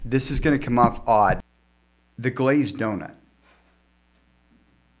this is going to come off odd. The glazed donut.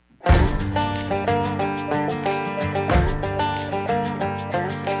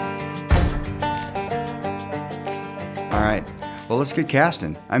 All right. Well, let's get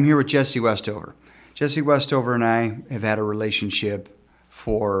casting. I'm here with Jesse Westover. Jesse Westover and I have had a relationship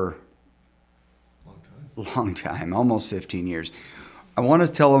for a long time, almost 15 years. I want to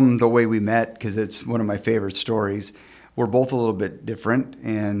tell them the way we met because it's one of my favorite stories. We're both a little bit different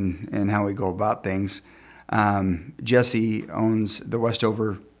in how we go about things. Jesse owns the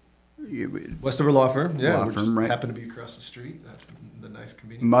Westover Law Firm, yeah. Law firm, right? Happen to be across the street. That's the nice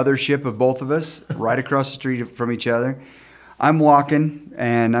convenience. Mothership of both of us, right across the street from each other. I'm walking,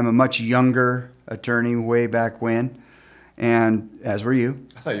 and I'm a much younger attorney way back when, and as were you.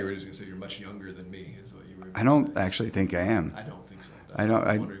 I thought you were just going to say you're much younger than me. Is what you were. I don't actually think I am. I don't think so. I don't.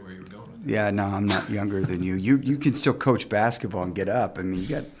 I was wondering where you were going with that. Yeah, no, I'm not younger than you. You can still coach basketball and get up. I mean, you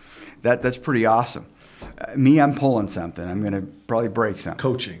got that. That's pretty awesome. Me, I'm pulling something. I'm going to probably break something.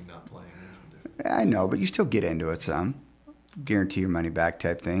 Coaching, not playing. I know, but you still get into it some. Guarantee your money back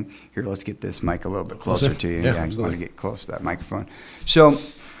type thing. Here, let's get this mic a little bit closer to you. Yeah, you want to get close to that microphone. So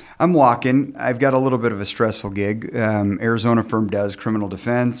I'm walking. I've got a little bit of a stressful gig. Arizona firm does criminal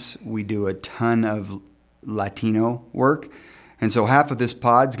defense. We do a ton of Latino work. And so half of this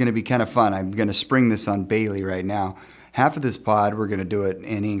pod's going to be kind of fun. I'm going to spring this on Bailey right now. Half of this pod, we're going to do it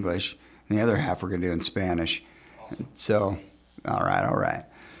in English. And the other half, we're going to do it in Spanish. Awesome. So, all right.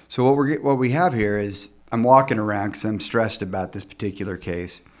 So what we have here is I'm walking around because I'm stressed about this particular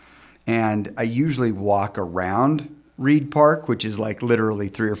case. And I usually walk around Reed Park, which is like literally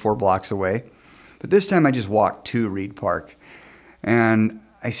 3 or 4 blocks away. But this time I just walked to Reed Park. And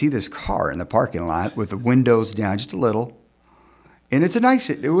I see this car in the parking lot with the windows down just a little. And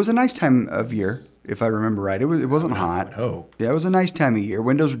it was a nice time of year, if I remember right. It wasn't hot. Oh. Yeah, it was a nice time of year.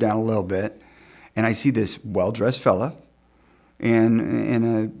 Windows were down a little bit. And I see this well-dressed fella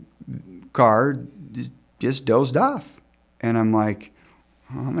in a car just dozed off. And I'm like,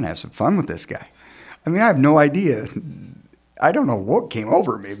 I'm going to have some fun with this guy. I mean, I have no idea. I don't know what came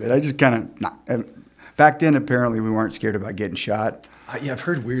over me, but I just kind of, back then apparently we weren't scared about getting shot. Yeah, I've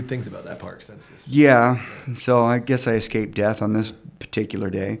heard weird things about that park since this. Yeah, so I guess I escaped death on this particular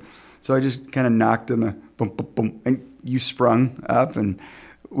day. So I just kind of knocked on the boom, boom, boom, and you sprung up, and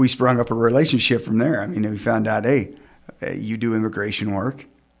we sprung up a relationship from there. I mean, we found out, hey, you do immigration work.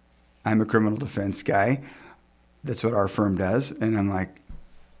 I'm a criminal defense guy. That's what our firm does. And I'm like,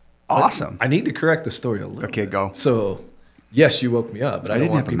 awesome. I need to correct the story a little bit. Okay, go. So, yes, you woke me up, but I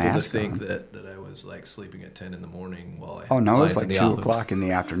don't want people to think on. that I was like sleeping at 10 in the morning while I had Oh, no, it was clients like in the 2 office. o'clock in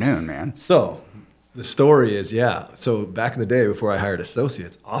the afternoon, man. So, the story is, so back in the day before I hired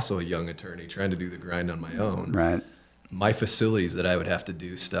associates, also a young attorney trying to do the grind on my own. Right. My facilities that I would have to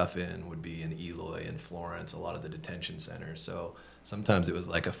do stuff in would be in Eloy and Florence, a lot of the detention centers. So sometimes it was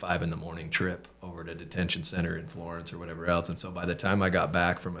like a 5 a.m. trip over to detention center in Florence or whatever else. And so by the time I got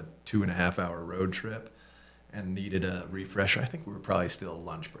back from a 2.5-hour road trip and needed a refresher, I think we were probably still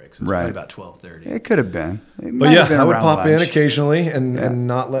lunch breaks. It was probably about 12:30. It could have been. But yeah, I would pop in occasionally and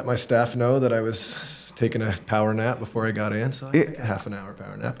not let my staff know that I was taking a power nap before I got in. So I took a half an hour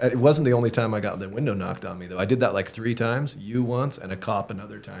power nap. It wasn't the only time I got the window knocked on me, though. I did that like 3 times, you once, and a cop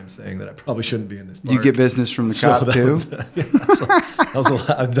another time saying that I probably shouldn't be in this park. You get business from the cop, too? That was a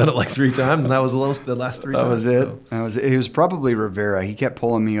lot. I've done it like 3 times, and that was the last 3 times. That was it. So. That was it. It was probably Rivera. He kept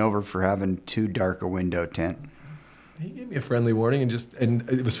pulling me over for having too dark a window tint. He gave me a friendly warning, and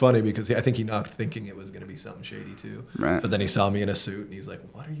it was funny because I think he knocked thinking it was going to be something shady too. Right. But then he saw me in a suit, and he's like,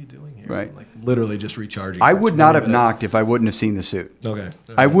 "What are you doing here?" Right. I'm like literally just recharging. I would not have minutes. knocked if I wouldn't have seen the suit. Okay.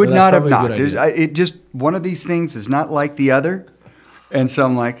 I would not have knocked. It Just one of these things is not like the other, and so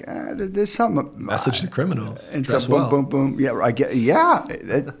I'm like, there's something. Message to criminals. And Dress so boom, well. boom, boom. Yeah, I get. Yeah,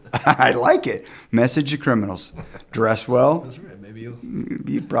 I like it. Message to criminals: dress well. That's right. Maybe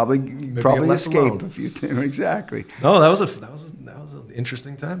you probably escape alone. a few things. Exactly. No, that was an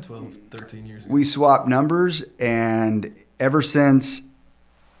interesting time. 12, 13 years ago. We swapped numbers, and ever since,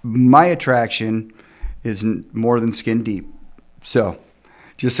 my attraction is more than skin deep. So,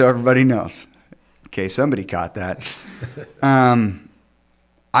 just so everybody knows, okay, somebody caught that.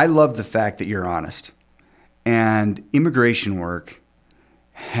 I love the fact that you're honest, and immigration work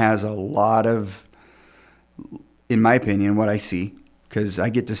has a lot of, in my opinion, what I see, because I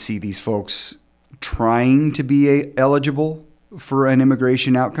get to see these folks trying to be eligible for an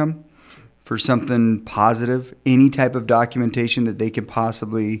immigration outcome, for something positive, any type of documentation that they can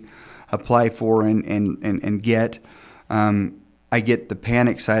possibly apply for and get. I get the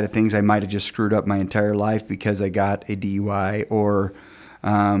panic side of things. I might have just screwed up my entire life because I got a DUI or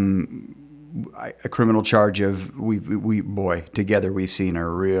a criminal charge of together we've seen a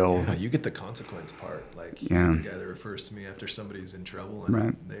real. Yeah, you get the consequence part. Like Yeah. the guy that refers to me after somebody's in trouble, and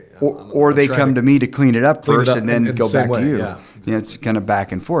Right. they, Or they come to me to clean it up first and then go back to you. Yeah, exactly. It's kind of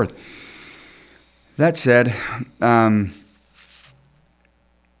back and forth. That said,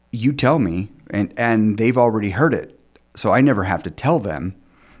 you tell me, and they've already heard it, so I never have to tell them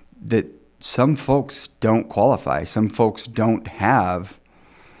that some folks don't qualify. Some folks don't have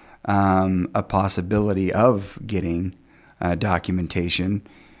a possibility of getting documentation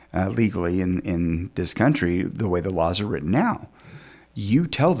legally in this country the way the laws are written now. You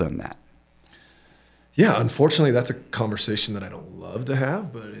tell them that. Yeah, unfortunately, that's a conversation that I don't love to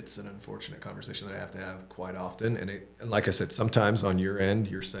have, but it's an unfortunate conversation that I have to have quite often. And like I said, sometimes on your end,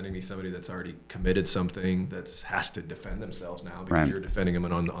 you're sending me somebody that's already committed something that has to defend themselves now because you're defending them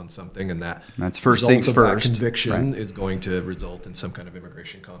on something, and that's first things first. That conviction is going to result in some kind of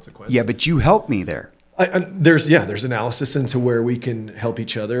immigration consequence. Yeah, but you help me there. There's analysis into where we can help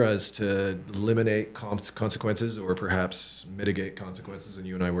each other as to eliminate consequences or perhaps mitigate consequences, and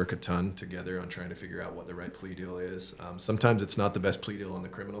you and I work a ton together on trying to figure out what the right plea deal is. Sometimes it's not the best plea deal on the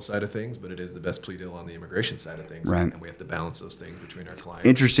criminal side of things, but it is the best plea deal on the immigration side of things, right. And we have to balance those things between our clients.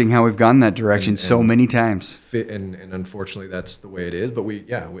 Interesting how we've gone that direction so many times. And unfortunately, that's the way it is, but we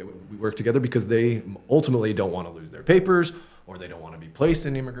work together because they ultimately don't want to lose their papers, or they don't want to be placed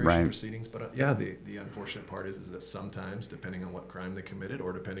in immigration proceedings. But the unfortunate part is that sometimes, depending on what crime they committed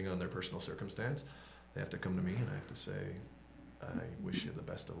or depending on their personal circumstance, they have to come to me and I have to say, I wish you the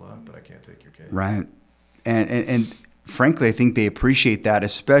best of luck, but I can't take your case. Right. And frankly, I think they appreciate that,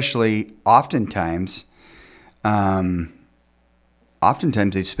 especially oftentimes they've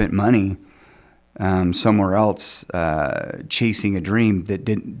spent money somewhere else chasing a dream that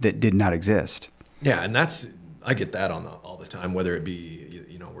did not exist. Yeah, and I get that all the time, whether it be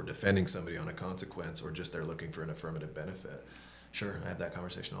we're defending somebody on a consequence or just they're looking for an affirmative benefit. Sure, I have that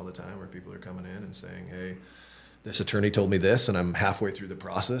conversation all the time where people are coming in and saying, hey, this attorney told me this and I'm halfway through the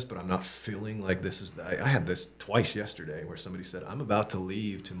process, but I'm not feeling like this is... I had this twice yesterday where somebody said, I'm about to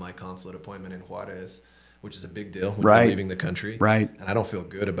leave to my consulate appointment in Juarez, which is a big deal when you're leaving the country. Right. And I don't feel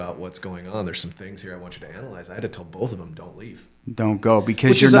good about what's going on. There's some things here I want you to analyze. I had to tell both of them, don't leave. Don't go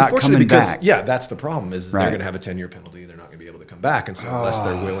because you're not coming back. Yeah, that's the problem is they're going to have a 10-year penalty. They're not going to be able to come back. And so unless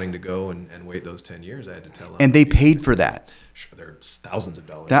they're willing to go and wait those 10 years, I had to tell them. And they paid for that. Sure, there's thousands of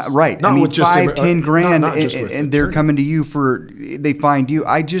dollars. Right. Not I mean, with just 5-10 grand, and they're coming to you they find you.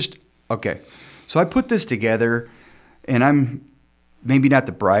 Okay. So I put this together, and I'm maybe not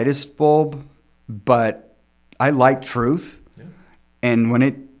the brightest bulb, but I like truth. Yeah. And when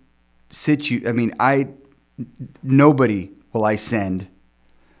it sits you, I mean, nobody will I send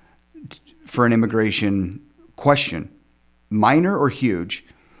for an immigration question, minor or huge.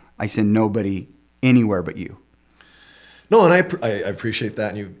 I send nobody anywhere but you. No, and I appreciate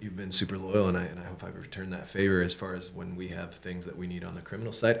that, and you've been super loyal, and I hope I've returned that favor as far as when we have things that we need on the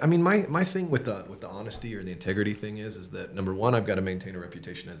criminal side. I mean, my thing with the honesty or the integrity thing is that number one, I've got to maintain a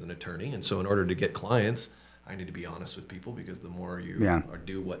reputation as an attorney, and so in order to get clients, I need to be honest with people because the more you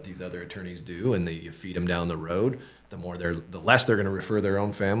do what these other attorneys do, and you feed them down the road, the less they're going to refer their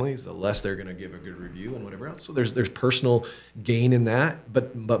own families, the less they're going to give a good review and whatever else. So there's personal gain in that,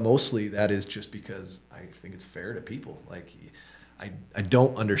 but mostly that is just because I think it's fair to people. Like I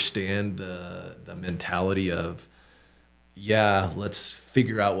don't understand the mentality of let's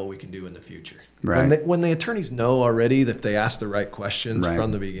figure out what we can do in the future. Right. When the attorneys know already that if they ask the right questions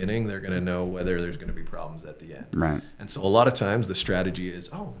from the beginning, they're going to know whether there's going to be problems at the end. Right. And so a lot of times the strategy is,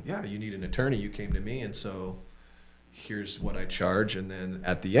 you need an attorney. You came to me, and so here's what I charge. And then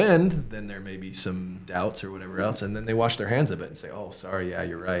at the end, then there may be some doubts or whatever else. And then they wash their hands of it and say, oh, sorry, yeah,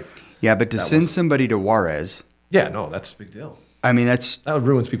 you're right. Yeah, but to send somebody to Juarez. Yeah, no, that's a big deal. I mean, that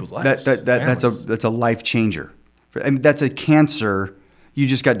ruins people's lives. That's a life changer. I mean, that's a cancer. You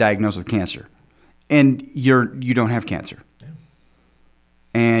just got diagnosed with cancer, and you don't have cancer,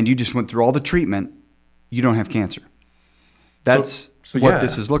 and you just went through all the treatment. You don't have cancer. That's what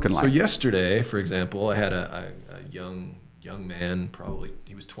this is looking like. So yesterday, for example, I had a young man, probably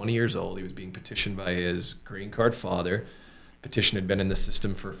he was 20 years old. He was being petitioned by his green card father. Petition had been in the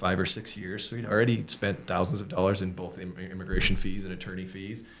system for 5 or 6 years, so he'd already spent thousands of dollars in both immigration fees and attorney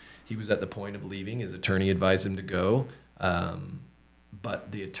fees. He was at the point of leaving. His attorney advised him to go,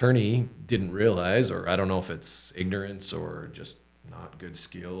 but the attorney didn't realize, or I don't know if it's ignorance or just not good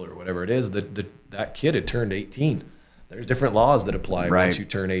skill or whatever it is, that kid had turned 18. There's different laws that apply once you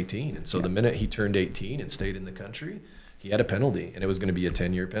turn 18. And so the minute he turned 18 and stayed in the country, he had a penalty, and it was going to be a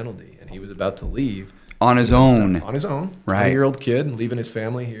 10-year penalty. And he was about to leave. On his own. On his own. Right. 20-year-old kid and leaving his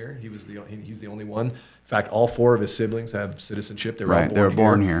family here. He's the only one. In fact, all 4 of his siblings have citizenship. They were all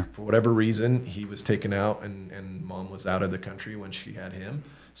born here. For whatever reason, he was taken out and mom was out of the country when she had him.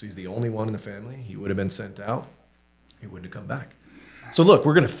 So he's the only one in the family. He would have been sent out. He wouldn't have come back. So look,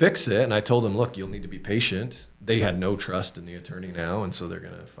 we're going to fix it. And I told him, look, you'll need to be patient. They had no trust in the attorney now, and so they're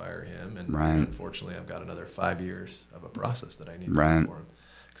going to fire him. And unfortunately, I've got another 5 years of a process that I need to do for him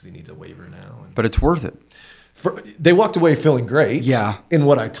because he needs a waiver now. But it's worth it. They walked away feeling great. Yeah. In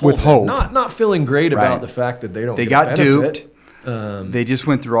what I told them. Hope. Not feeling great about the fact that they don't. They get got duped. They just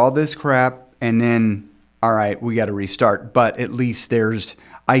went through all this crap, and then all right, we got to restart. But at least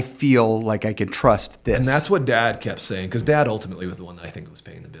I feel like I can trust this. And that's what Dad kept saying, because Dad ultimately was the one that I think was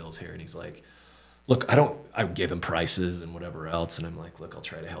paying the bills here. And he's like, look, I gave him prices and whatever else. And I'm like, look, I'll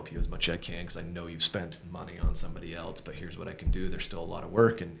try to help you as much as I can because I know you've spent money on somebody else, but here's what I can do. There's still a lot of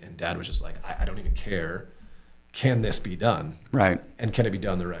work. And Dad was just like, I don't even care. Can this be done? Right. And can it be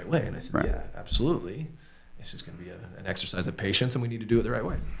done the right way? And I said, yeah, absolutely. It's just going to be an exercise of patience, and we need to do it the right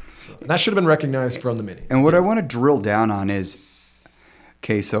way. So, and that should have been recognized from the mini. And what I want to drill down on is,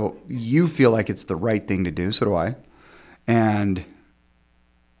 okay, so you feel like it's the right thing to do, so do I. And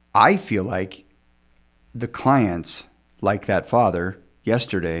I feel like the clients, like that father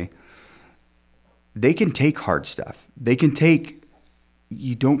yesterday, they can take hard stuff. They can take,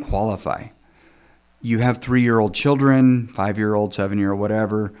 you don't qualify. You have 3-year-old children, 5-year-old, 7-year-old,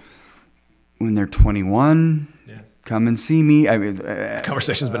 whatever. When they're 21, come and see me. I mean,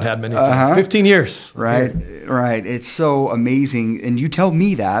 conversation's been had many times. 15 years. Right. It's so amazing. And you tell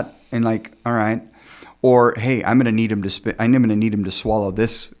me that, and like, all right. Or, hey, I'm going to need him to swallow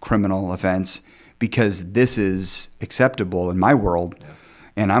this criminal offense because this is acceptable in my world. Yeah.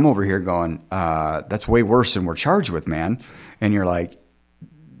 And I'm over here going, that's way worse than we're charged with, man. And you're like,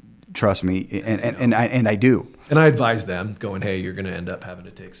 trust me, and I do. And I advise them, going, hey, you're going to end up having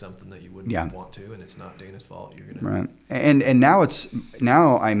to take something that you wouldn't want to, and it's not Dana's fault. You're going to And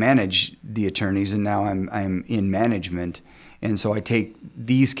now I manage the attorneys, and now I'm in management, and so I take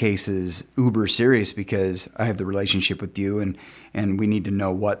these cases uber serious because I have the relationship with you, and we need to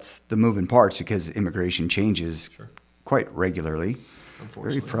know what's the moving parts because immigration changes quite regularly.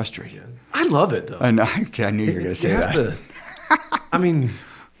 Unfortunately, very frustrating. I love it though. I know. I knew you were going to say that. I mean,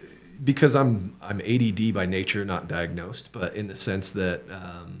 because I'm ADD by nature, not diagnosed, but in the sense that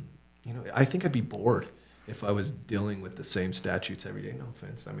I think I'd be bored if I was dealing with the same statutes every day. No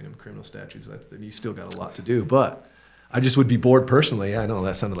offense. I mean, I'm criminal statutes. You still got a lot to do, but I just would be bored personally. I know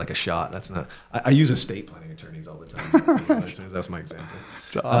that sounded like a shot. That's not. I use estate planning attorneys all the time. That's my example.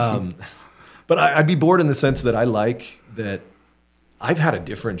 It's awesome. But I'd be bored in the sense that I like that I've had a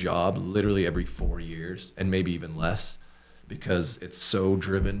different job literally every 4 years and maybe even less because it's so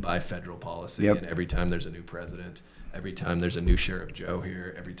driven by federal policy. Yep. And every time there's a new president, every time there's a new Sheriff Joe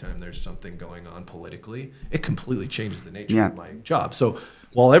here, every time there's something going on politically, it completely changes the nature of my job. So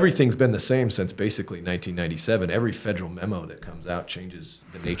while everything's been the same since basically 1997, every federal memo that comes out changes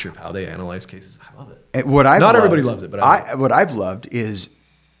the nature of how they analyze cases. I love it. Not everybody loves it, but what I've loved is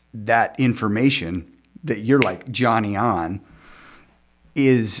that information that you're like Johnny on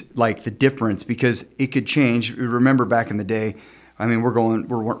is like the difference because it could change. Remember back in the day, I mean, we're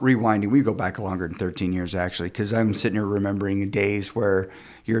rewinding. We go back longer than 13 years actually, because I'm sitting here remembering days where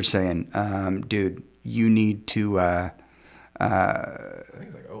you're saying, dude, you need to. I think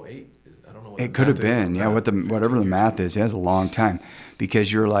it's like 08. I don't know. What it could have been, whatever the math is. It has a long time because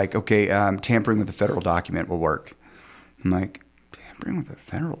you're like, okay, tampering with a federal document will work. I'm like, tampering with a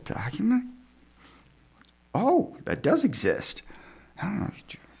federal document? Oh, that does exist. I don't know.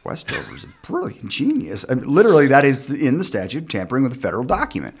 Westover's a brilliant genius. I mean, literally, that is in the statute, tampering with a federal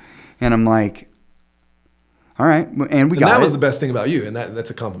document. And I'm like, all right. And that was the best thing about you. And that's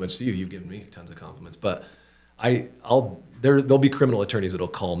a compliment to you. You've given me tons of compliments. But there'll be criminal attorneys that'll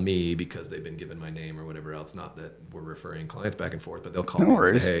call me because they've been given my name or whatever else. Not that we're referring clients back and forth, but they'll call me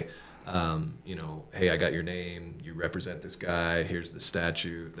and say, hey, hey, I got your name. You represent this guy. Here's the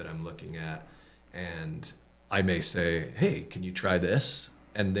statute that I'm looking at. And I may say, hey, can you try this?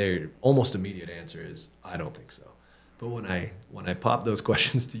 And their almost immediate answer is, I don't think so. But when I pop those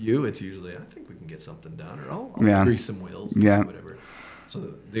questions to you, it's usually, I think we can get something done, or I'll grease some wheels, whatever. So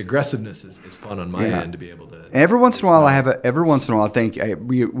the aggressiveness is fun on my end to be able to. Every once in a while, I think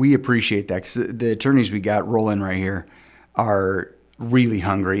we appreciate that because the attorneys we got rolling right here are really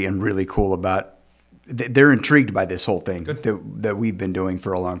hungry and really cool about. They're intrigued by this whole thing that we've been doing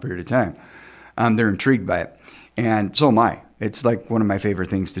for a long period of time. They're intrigued by it, and so am I. It's like one of my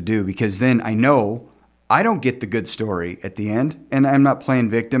favorite things to do because then I know I don't get the good story at the end, and I'm not playing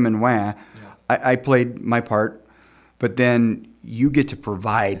victim and I played my part, but then you get to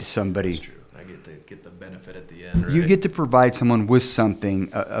provide somebody. That's true. I get the benefit at the end. Right? You get to provide someone with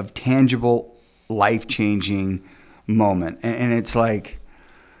something of tangible, life-changing moment, and it's like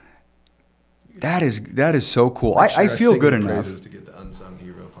that is so cool. I feel good enough to get the unsung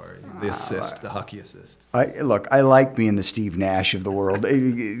hero part, the assist, the hockey assist. I like being the Steve Nash of the world.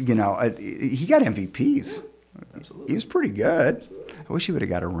 You know, he got MVPs. Absolutely, he was pretty good. Absolutely. I wish he would have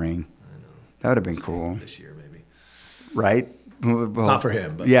got a ring. I know. That would have been cool. This year, maybe. Right? Well, not for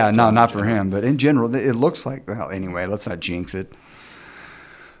him. But yeah, no, not for him. But in general, it looks like. Well, anyway, let's not jinx it.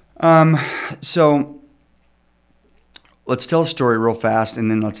 So let's tell a story real fast, and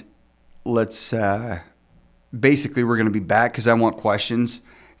then let's basically we're going to be back because I want questions.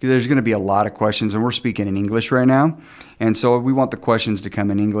 There's going to be a lot of questions, and we're speaking in English right now, and so we want the questions to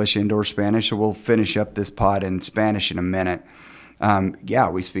come in English and/or Spanish. So we'll finish up this pod in Spanish in a minute. Yeah,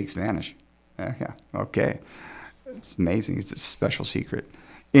 we speak Spanish. Yeah, okay. It's amazing. It's a special secret.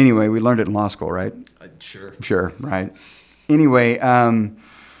 Anyway, we learned it in law school, right? Sure. Sure, right. Anyway,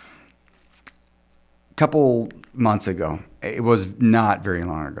 couple months ago, it was not very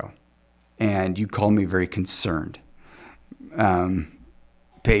long ago, and you called me very concerned.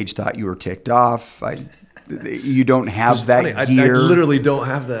 Paige thought you were ticked off. You don't have that gear. I literally don't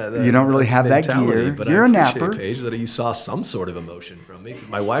have that. You don't really have that gear. But You're I a napper. Paige, that you saw some sort of emotion from me, because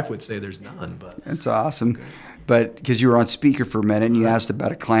my wife would say there's none. But it's awesome. Okay. But because you were on speaker for a minute and you asked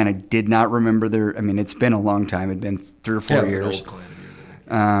about a client, I did not remember their. I mean, it's been a long time. It'd been 3 or 4 years. An old client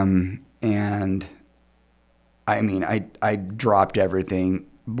of yours, and I mean, I dropped everything,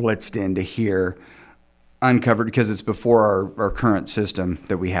 blitzed into here, uncovered because it's before our current system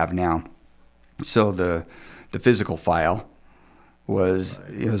that we have now. So the physical file was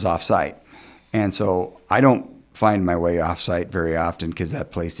off-site, and so I don't find my way off-site very often because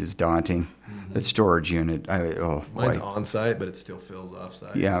that place is daunting. Mm-hmm. That storage unit, mine's on-site, but it still feels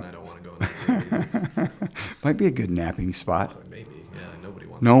off-site. Yeah, and I don't want to go in there either, so. Might be a good napping spot. Maybe, yeah. Nobody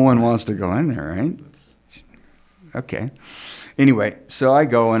wants. No one wants to go in there, right? Okay. Anyway, so I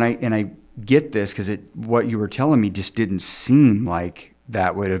go and I get this because what you were telling me just didn't seem like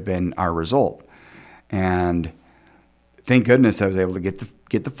that would have been our result. And thank goodness I was able to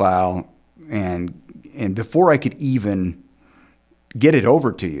get the file, and before I could even get it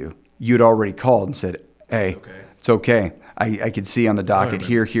over to you, you'd already called and said, "Hey, it's okay." I could see on the docket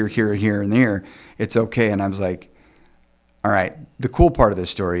here, and there. It's okay. And I was like, all right. The cool part of this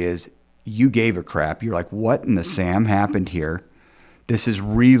story is you gave a crap. You're like, what in the Sam happened here? This is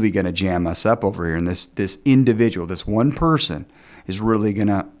really going to jam us up over here. And this individual, this one person is really going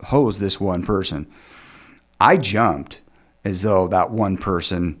to hose this one person. I jumped as though that one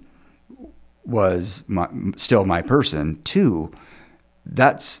person was still my person. 2,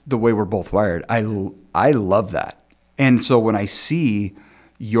 that's the way we're both wired. I love that. And so when I see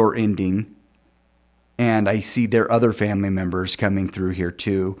your ending and I see their other family members coming through here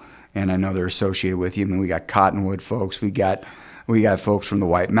too, and I know they're associated with you. I mean, we got Cottonwood folks. We got folks from the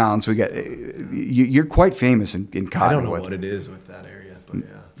White Mountains. We got you're quite famous in Cottonwood. I don't know what it is with that area, but yeah.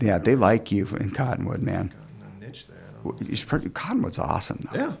 Yeah, they like you in Cottonwood, man. A niche there. Cottonwood's awesome,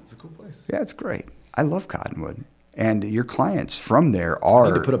 though. Yeah, it's a cool place. Yeah, it's great. I love Cottonwood, and your clients from there are.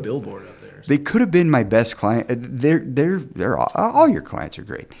 I need to put a billboard up there. They could have been my best client. They're all your clients are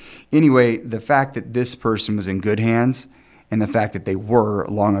great. Anyway, the fact that this person was in good hands, and the fact that they were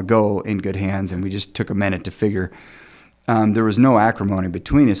long ago in good hands, and we just took a minute to figure. There was no acrimony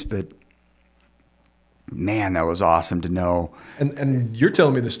between us, but man, that was awesome to know. And you're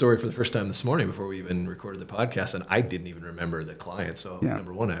telling me the story for the first time this morning before we even recorded the podcast, and I didn't even remember the client. So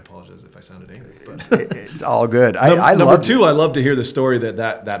Number one, I apologize if I sounded angry. But it's all good. Number two, I love to hear the story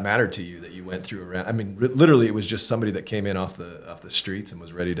that mattered to you, that you went through around. I mean, literally, it was just somebody that came in off the streets and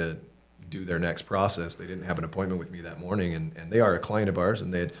was ready to do their next process. They didn't have an appointment with me that morning, and they are a client of ours,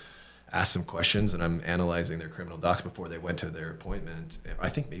 and they had asked some questions, and I'm analyzing their criminal docs before they went to their appointment. I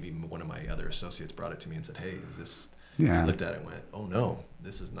think maybe one of my other associates brought it to me and said, "Hey, is this?" I looked at it and went, "Oh no,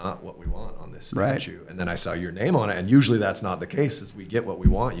 this is not what we want on this statute." Right. And then I saw your name on it, and usually that's not the case. Is we get what we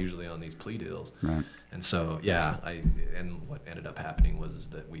want usually on these plea deals. Right. And so and what ended up happening was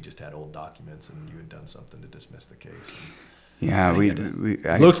that we just had old documents, and you had done something to dismiss the case. Yeah,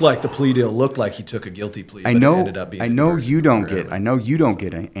 I looked like the plea deal looked like he took a guilty plea. But it ended up being I know you don't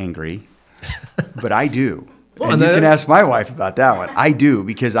get angry, but I do. Well, and you can ask my wife about that one. I do,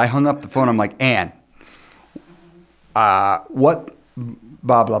 because I hung up the phone. I'm like, Ann, what?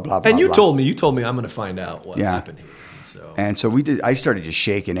 Blah blah blah. And you blah. told me I'm going to find out what happened here. And so we did. I started just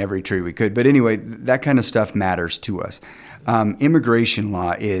shaking every tree we could. But anyway, that kind of stuff matters to us. Immigration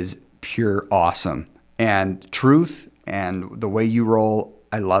law is pure awesome. And truth and the way you roll,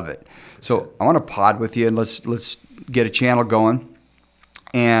 I love it. So I want to pod with you. Let's get a channel going.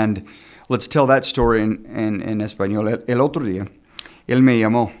 And let's tell that story en español. El otro día, él me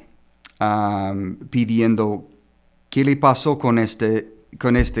llamó pidiendo qué le pasó con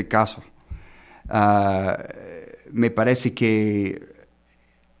este caso. Me parece que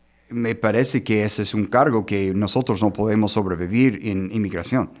ese es un cargo que nosotros no podemos sobrevivir en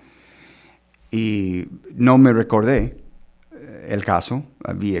inmigración. Y no me recordé el caso,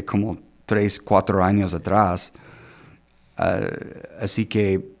 había como 3-4 años atrás. Así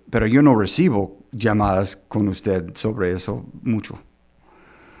que, pero yo no recibo llamadas con usted sobre eso mucho.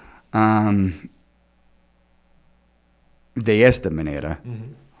 De esta manera.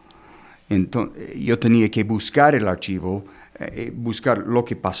 Uh-huh. Entonces, yo tenía que buscar el archivo, buscar lo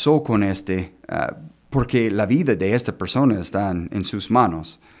que pasó con porque la vida de esta persona está en sus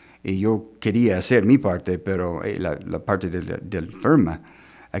manos. Y yo quería hacer mi parte, pero la parte de la firma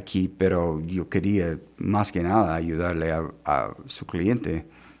aquí, pero yo quería más que nada ayudarle a su cliente,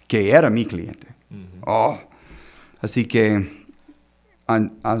 que era mi cliente. Uh-huh. Así que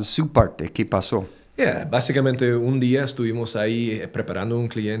a su parte, ¿qué pasó? Básicamente un día estuvimos ahí preparando un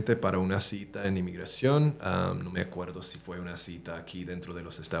cliente para una cita en inmigración. No me acuerdo si fue una cita aquí dentro de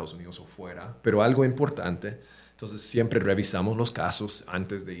los Estados Unidos o fuera, pero algo importante. Entonces siempre revisamos los casos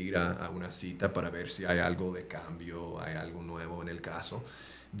antes de ir a una cita para ver si hay algo de cambio, hay algo nuevo en el caso.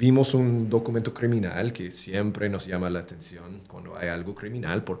 Vimos un documento criminal que siempre nos llama la atención cuando hay algo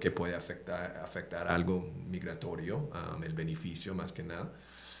criminal porque puede afectar algo migratorio, el beneficio más que nada.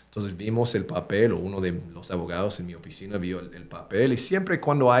 Entonces vimos el papel, o uno de los abogados en mi oficina vio el papel, y siempre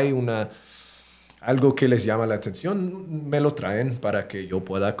cuando hay algo que les llama la atención, me lo traen para que yo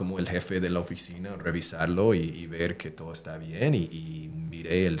pueda, como el jefe de la oficina, revisarlo y ver que todo está bien. Y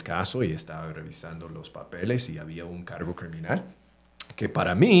miré el caso y estaba revisando los papeles y había un cargo criminal que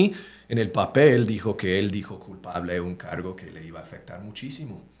para mí, en el papel, dijo que él dijo culpable de un cargo que le iba a afectar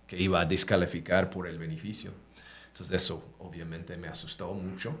muchísimo, que iba a descalificar por el beneficio. Entonces eso obviamente me asustó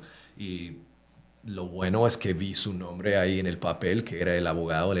mucho, y lo bueno es que vi su nombre ahí en el papel, que era el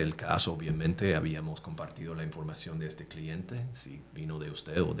abogado del caso. Obviamente habíamos compartido la información de este cliente, si vino de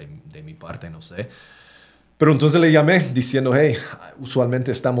usted o de mi parte, no sé. Pero entonces le llamé diciendo, hey,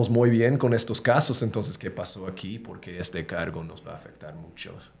 usualmente estamos muy bien con estos casos, entonces ¿qué pasó aquí? Porque este cargo nos va a afectar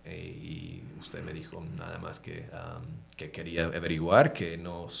mucho. Y usted me dijo nada más que quería averiguar, que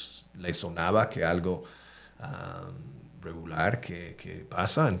le sonaba que algo regular que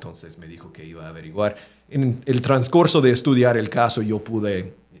pasa, entonces me dijo que iba a averiguar. En el transcurso de estudiar el caso, yo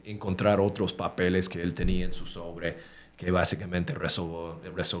pude encontrar otros papeles que él tenía en su sobre, que básicamente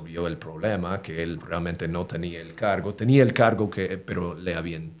resolvió el problema, que él realmente no tenía el cargo. Tenía el cargo, pero le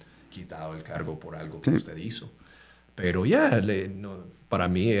habían quitado el cargo por algo que usted hizo. Pero para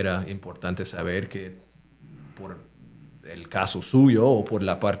mí era importante saber que por el caso suyo o por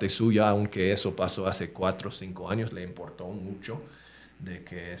la parte suya, aunque eso pasó hace 4 o 5 años, le importó mucho de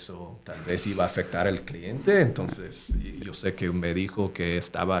que eso tal vez iba a afectar al cliente. Entonces yo sé que me dijo que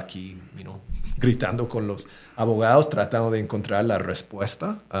estaba aquí, gritando con los abogados, tratando de encontrar la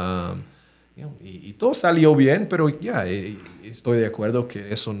respuesta. Y todo salió bien, pero estoy de acuerdo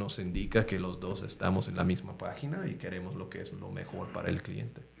que eso nos indica que los dos estamos en la misma página y queremos lo que es lo mejor para el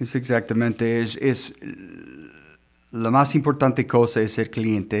cliente. Es exactamente, la más importante cosa es ser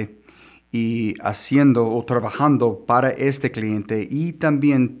cliente, y haciendo o trabajando para este cliente, y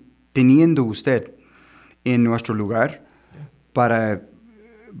también teniendo usted en nuestro lugar,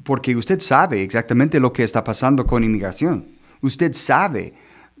 porque usted sabe exactamente lo que está pasando con inmigración. Usted sabe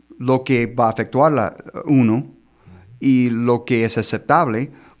lo que va a afectar a uno y lo que es aceptable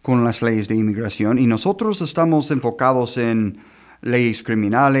con las leyes de inmigración, y nosotros estamos enfocados en leyes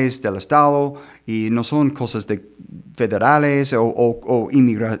criminales del Estado, y no son cosas federales o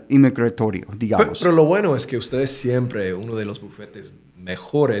inmigratorio, digamos. Pero lo bueno es que usted es siempre uno de los bufetes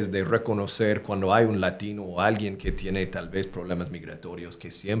mejores de reconocer cuando hay un latino o alguien que tiene tal vez problemas migratorios, que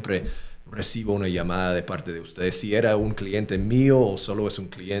siempre recibo una llamada de parte de ustedes. Si era un cliente mío o solo es un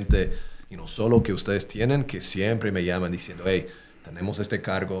cliente solo que ustedes tienen, que siempre me llaman diciendo, hey, tenemos este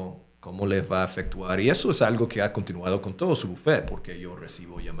cargo, ¿cómo les va a afectar? Y eso es algo que ha continuado con todo su buffet, porque yo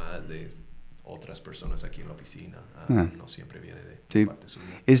recibo llamadas de otras personas aquí en la oficina. No siempre viene de parte suya.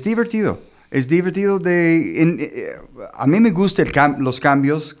 Es divertido. Es divertido a mí me gustan los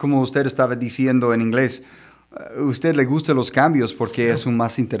cambios, como usted estaba diciendo en inglés. A usted le gustan los cambios porque es un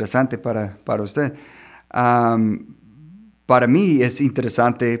más interesante para usted. Para mí es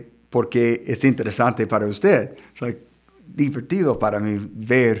interesante porque es interesante para usted. Es divertido para mí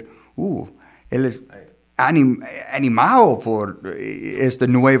ver él es animado por este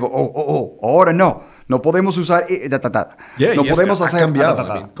nuevo, ahora no podemos usar, no podemos ha hacer, cambiado.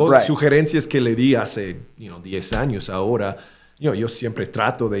 I mean, con Right. sugerencias que le di hace 10 años ahora, yo siempre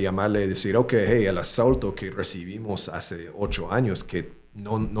trato de llamarle y decir, ok, hey, el asalto que recibimos hace 8 años que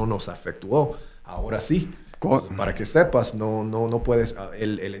no nos afectó, ahora sí. Entonces, para que sepas, no puedes,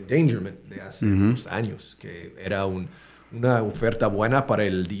 el endangerment de hace unos años, que era una oferta buena para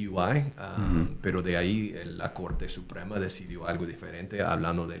el DUI, pero de ahí la Corte Suprema decidió algo diferente,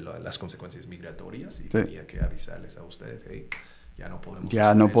 hablando de las consecuencias migratorias, y tenía que avisarles a ustedes, hey, ya no podemos.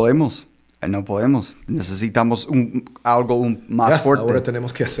 Ya no podemos. No podemos. Necesitamos algo más fuerte. Ahora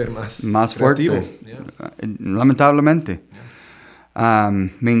tenemos que hacer más creativo. Fuerte. Yeah. Lamentablemente.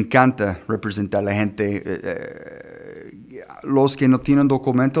 Me encanta representar a la gente. Los que no tienen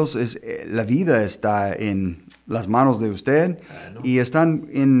documentos, la vida está en las manos de usted y están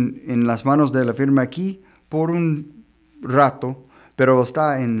en las manos de la firma aquí por un rato, pero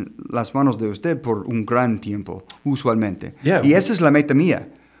está en las manos de usted por un gran tiempo, usualmente. Yeah. Y esa es la meta mía.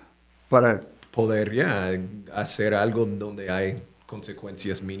 Para poder hacer algo donde hay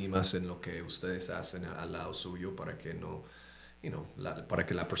consecuencias mínimas en lo que ustedes hacen al lado suyo para que no, para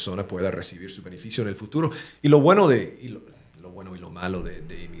que la persona pueda recibir su beneficio en el futuro. Y lo bueno y lo malo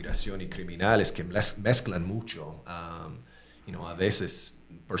de inmigración y criminal es que mezclan mucho. A veces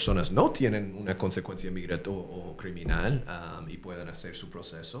personas no tienen una consecuencia migratoria o criminal y pueden hacer su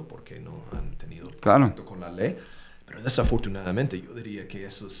proceso porque no han tenido contacto con la ley. Pero desafortunadamente yo diría que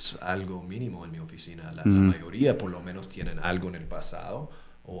eso es algo mínimo en mi oficina. La mayoría por lo menos tienen algo en el pasado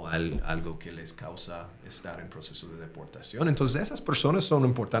o algo que les causa estar en proceso de deportación. Entonces esas personas son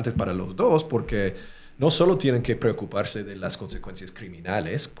importantes para los dos porque no solo tienen que preocuparse de las consecuencias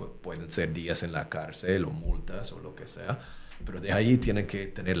criminales, pueden ser días en la cárcel o multas o lo que sea, pero de ahí tienen que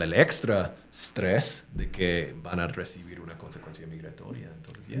tener el extra estrés de que van a recibir una consecuencia migratoria.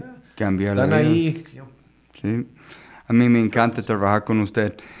 Entonces cambiar están la vida. ahí. Sí. A mí me encanta trabajar con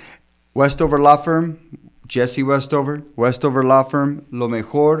usted. Westover Law Firm, Jesse Westover, Westover Law Firm, lo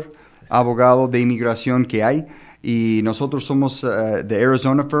mejor abogado de inmigración que hay. Y nosotros somos de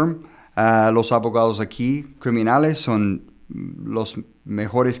Arizona Firm. Los abogados aquí, criminales, son los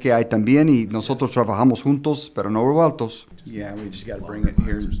mejores que hay también. Y nosotros trabajamos juntos, pero no revueltos. Yeah, we just got to bring it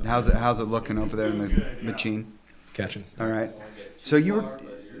here. How's it looking over there in the machine? It's catching. All right. So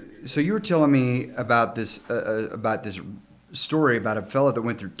you were telling me about this story about a fellow that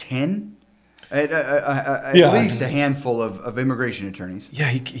went through 10, at least a handful of immigration attorneys. Yeah,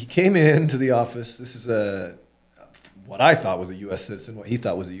 he came into the office. This is what I thought was a U.S. citizen, what he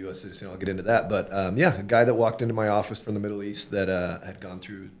thought was a U.S. citizen. I'll get into that. But a guy that walked into my office from the Middle East that had gone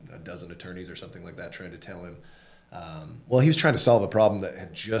through a dozen attorneys or something like that, trying to tell him. He was trying to solve a problem that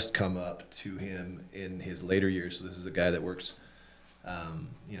had just come up to him in his later years. So this is a guy that works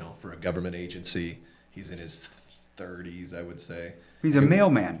for a government agency. He's in his 30s, I would say. He's a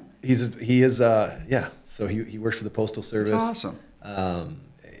mailman. He is, So he works for the Postal Service. That's awesome.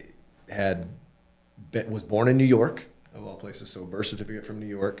 Was born in New York, of all places, so birth certificate from New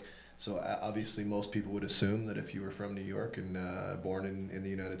York. So obviously most people would assume that if you were from New York and born in the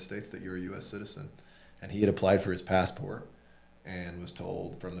United States that you're a U.S. citizen. And he had applied for his passport and was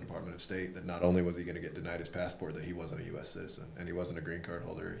told from the Department of State that not only was he going to get denied his passport, that he wasn't a U.S. citizen and he wasn't a green card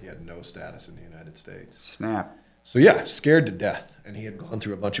holder. He had no status in the United States. Snap. So scared to death. And he had gone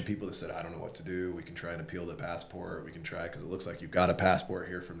through a bunch of people that said, I don't know what to do. We can try and appeal the passport. We can try because it looks like you've got a passport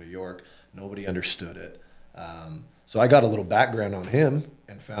here from New York. Nobody understood it. So I got a little background on him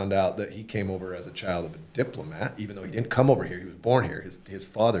and found out that he came over as a child of a diplomat, even though he didn't come over here. He was born here. His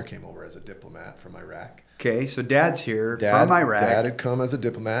father came over as a diplomat from Iraq. Okay, so Dad's here from Iraq. Dad had come as a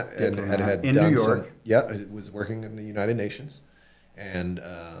diplomat and had in done New York. Was working in the United Nations. And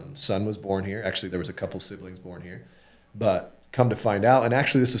son was born here. Actually, there was a couple siblings born here. But come to find out, and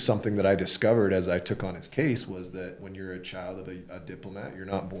actually this is something that I discovered as I took on his case, was that when you're a child of a diplomat, you're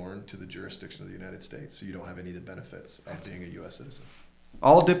not born to the jurisdiction of the United States, so you don't have any of the benefits of being a U.S. citizen.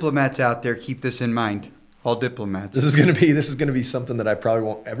 All diplomats out there, keep this in mind. All diplomats. This is going to be something that I probably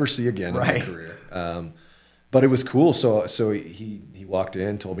won't ever see again in my career. But it was cool. So he walked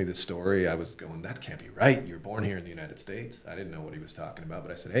in, told me this story. I was going, that can't be right. You're born here in the United States. I didn't know what he was talking about,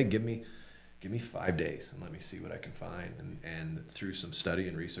 but I said, hey, give me 5 days and let me see what I can find. And through some study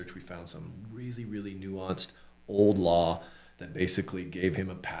and research, we found some really, really nuanced old law that basically gave him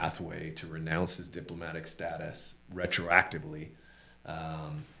a pathway to renounce his diplomatic status retroactively,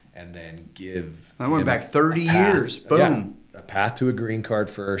 and then give. I went back 30 years. Boom. Yeah, a path to a green card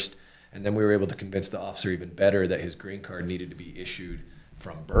first. And then we were able to convince the officer even better that his green card needed to be issued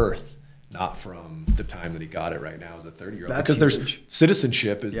from birth, not from the time that he got it right now as a 30-year-old. That's because huge. there's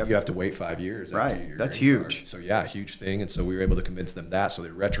citizenship is Yep. you have to wait 5 years. Right. After your That's green huge. card. So yeah, huge thing. And so we were able to convince them that. So they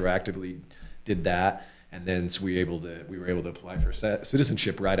retroactively did that. And then so we were able to apply for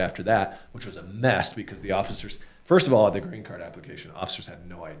citizenship right after that, which was a mess because the officers, first of all, at the green card application, officers had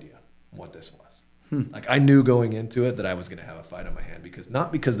no idea what this was. Like I knew going into it that I was going to have a fight on my hand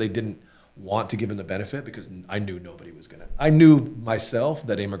not because they didn't want to give him the benefit, because I knew nobody was going to. I knew myself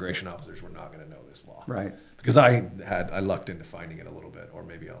that immigration officers were not going to know this law. Right. Because I lucked into finding it a little bit, or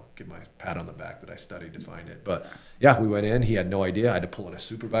maybe I'll give my pat on the back that I studied to find it. But yeah, we went in. He had no idea. I had to pull in a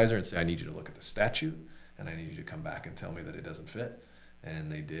supervisor and say, I need you to look at the statute, and I need you to come back and tell me that it doesn't fit.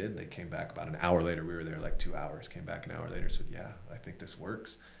 And they did. They came back about an hour later. We were there like 2 hours. Came back an hour later, said, yeah, I think this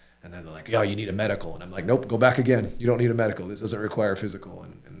works. And then they're like, yeah, you need a medical. And I'm like, nope, go back again. You don't need a medical. This doesn't require a physical.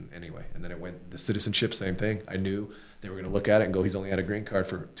 And anyway, and then it went, the citizenship, same thing. I knew they were going to look at it and go, he's only had a green card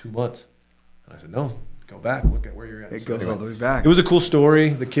for 2 months. And I said, no, go back, look at where you're at. It So goes anyway, all the way back. It was a cool story.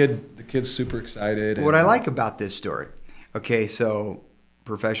 The kid's super excited. What I like about this story, okay, so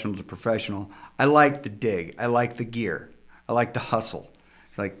professional to professional, I like the dig. I like the gear. I like the hustle.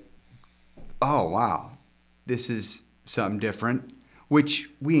 It's like, oh, wow, this is something different, which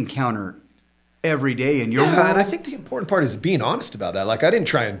we encounter every day in your world. And I think the important part is being honest about that. Like I didn't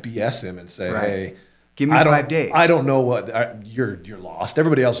try and BS him and say, Right. hey, Give me 5 days. I don't know what you're lost.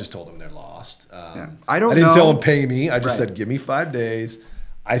 Everybody else just told him they're lost. I don't didn't know. tell him pay me. I just Right. said give me 5 days.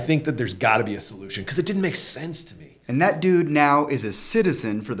 I think that there's got to be a solution because it didn't make sense to me. And that dude now is a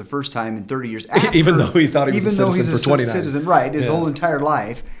citizen for the first time in 30 years. Even though he thought he was a citizen for 29. Citizen, right, his Yeah. whole entire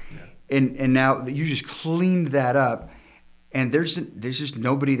life. Yeah. And now you just cleaned that up. And there's just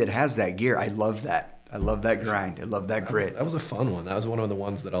nobody that has that gear. I love that. I love that grind. I love that grit. That was a fun one. That was one of the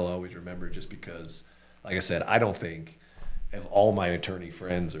ones that I'll always remember just because, like I said, I don't think of all my attorney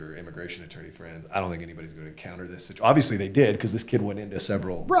friends or immigration attorney friends, I don't think anybody's going to encounter this situation. Obviously they did because this kid went into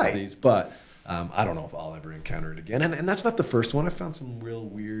several of these, but I don't know if I'll ever encounter it again. And that's not the first one. I found some real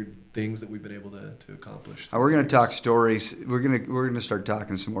weird things that we've been able to accomplish. We're going to talk stories. We're going to start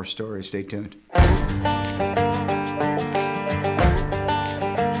talking some more stories. Stay tuned.